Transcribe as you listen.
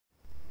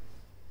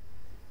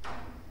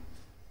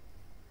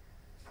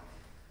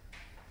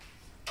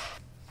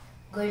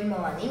Good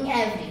morning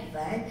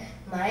everyone.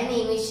 My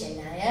name is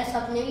Shanaya.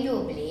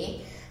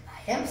 I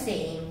am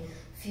saying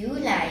few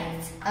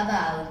lines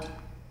about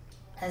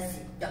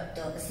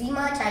Dr.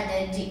 Asima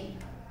Chatterjee.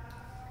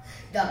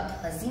 Dr.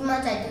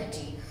 Asima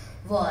Chatterjee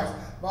was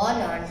born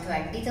on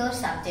 23rd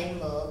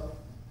September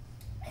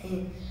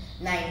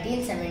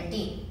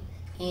 1970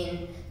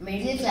 in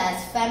middle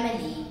class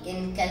family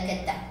in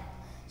Calcutta.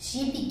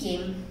 She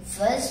became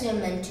first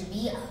woman to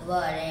be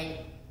awarded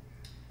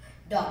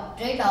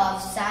Doctorate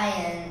of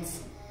Science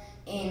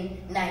in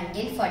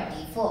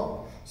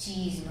 1944.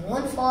 She is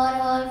known for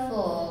her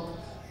work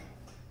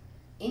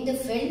in the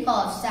field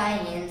of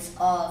science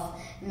of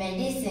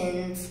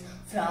medicines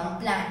from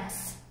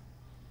plants.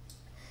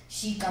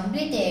 She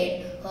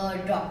completed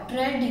her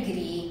doctoral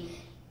degree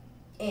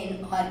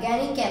in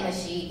organic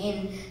chemistry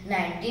in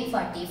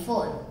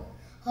 1944.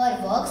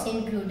 Her works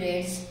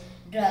included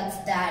drugs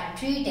that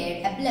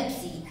treated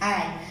epilepsy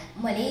and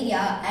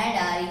malaria and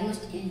are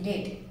used in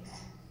it.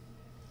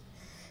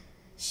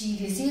 She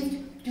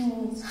received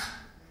two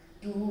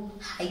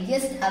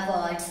highest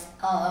awards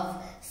of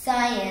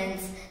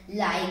science,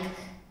 like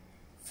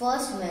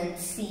first one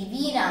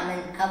C.V.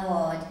 Raman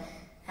Award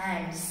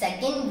and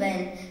second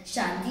one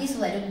Shanti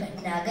Swarup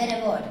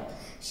Bhatnagar Award.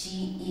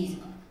 She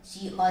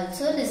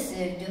also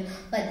received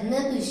Padma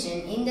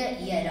Bhushan in the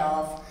year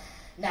of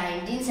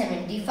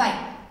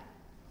 1975.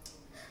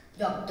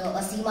 Dr.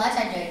 Asima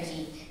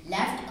Chatterjee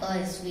left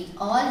us with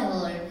all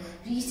her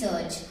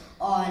research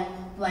on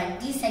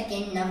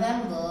 22nd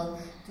November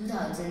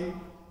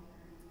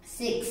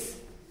 2006.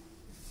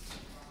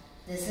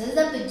 This is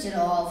the picture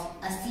of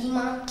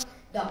Asima,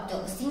 Dr.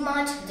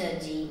 Asima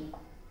Chatterjee.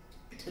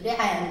 Today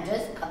I am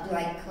dressed up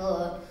like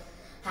her.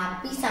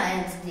 Happy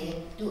Science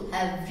Day to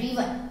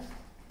everyone.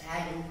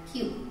 Thank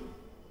you.